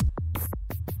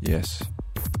 Yes,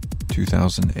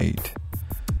 2008.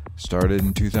 Started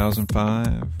in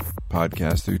 2005,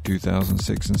 podcast through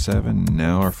 2006 and 7,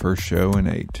 now our first show in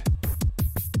 8.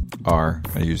 I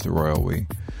use the royal we.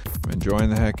 I'm enjoying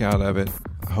the heck out of it.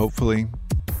 Hopefully,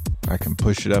 I can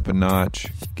push it up a notch,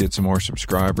 get some more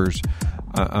subscribers.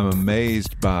 I'm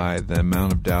amazed by the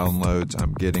amount of downloads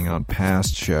I'm getting on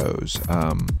past shows.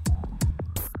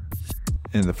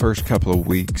 In the first couple of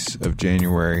weeks of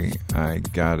January, I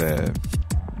got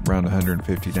around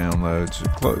 150 downloads,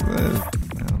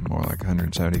 more like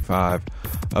 175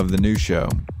 of the new show.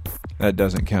 That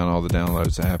doesn't count all the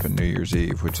downloads that happened New Year's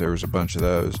Eve, which there was a bunch of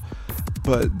those.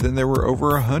 But then there were over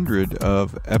 100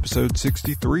 of episode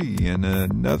 63 and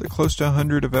another close to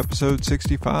 100 of episode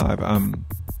 65.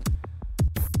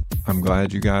 I'm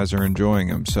glad you guys are enjoying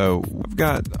them. So I've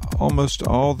got almost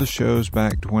all the shows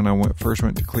back to when I first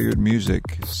went to Cleared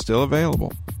Music still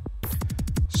available.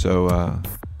 So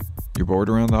you're bored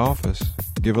around the office,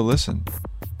 give a listen.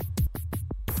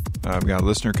 I've got a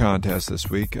listener contest this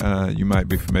week. You might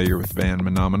be familiar with the band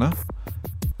Menomina.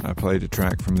 I played a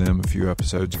track from them a few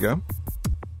episodes ago.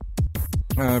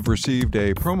 I've received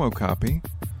a promo copy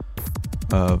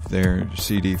of their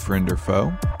CD Friend or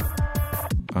Foe.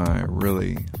 I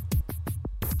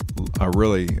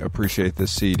really appreciate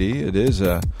this CD. It is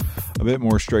a bit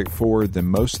more straightforward than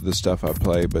most of the stuff I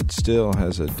play, but still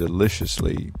has a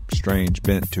deliciously strange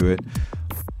bent to it.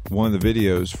 One of the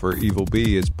videos for Evil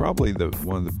Bee is probably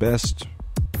one of the best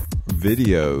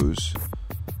videos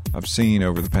I've seen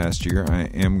over the past year. I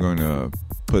am going to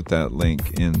put that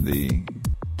link in the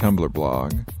Tumblr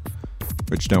blog,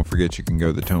 which don't forget you can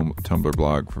go to the Tumblr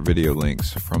blog for video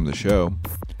links from the show.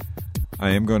 I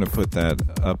am going to put that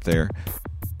up there.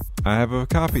 I have a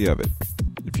copy of it.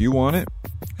 If you want it,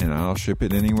 and I'll ship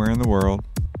it anywhere in the world,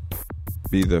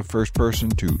 be the first person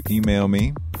to email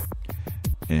me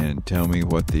and tell me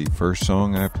what the first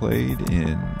song I played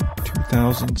in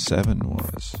 2007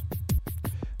 was.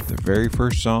 The very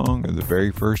first song of the very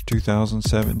first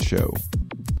 2007 show.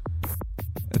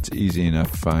 That's easy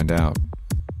enough to find out.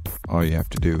 All you have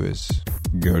to do is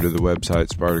go to the website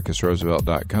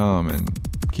SpartacusRoosevelt.com and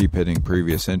keep hitting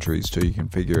previous entries till you can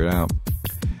figure it out.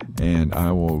 And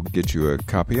I will get you a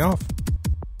copy off.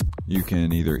 You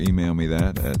can either email me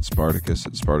that at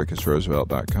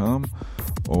Spartacus@SpartacusRoosevelt.com,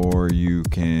 or you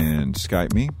can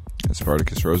Skype me at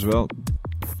Spartacus Roosevelt,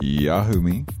 Yahoo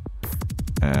me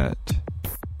at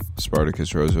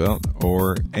Spartacus Roosevelt,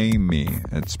 or AIM me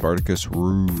at Spartacus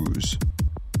Ruse.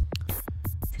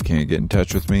 If you can't get in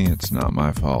touch with me, it's not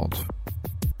my fault.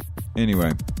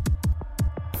 Anyway,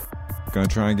 gonna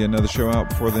try and get another show out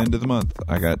before the end of the month.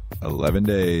 I got 11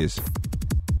 days.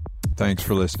 Thanks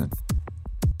for listening.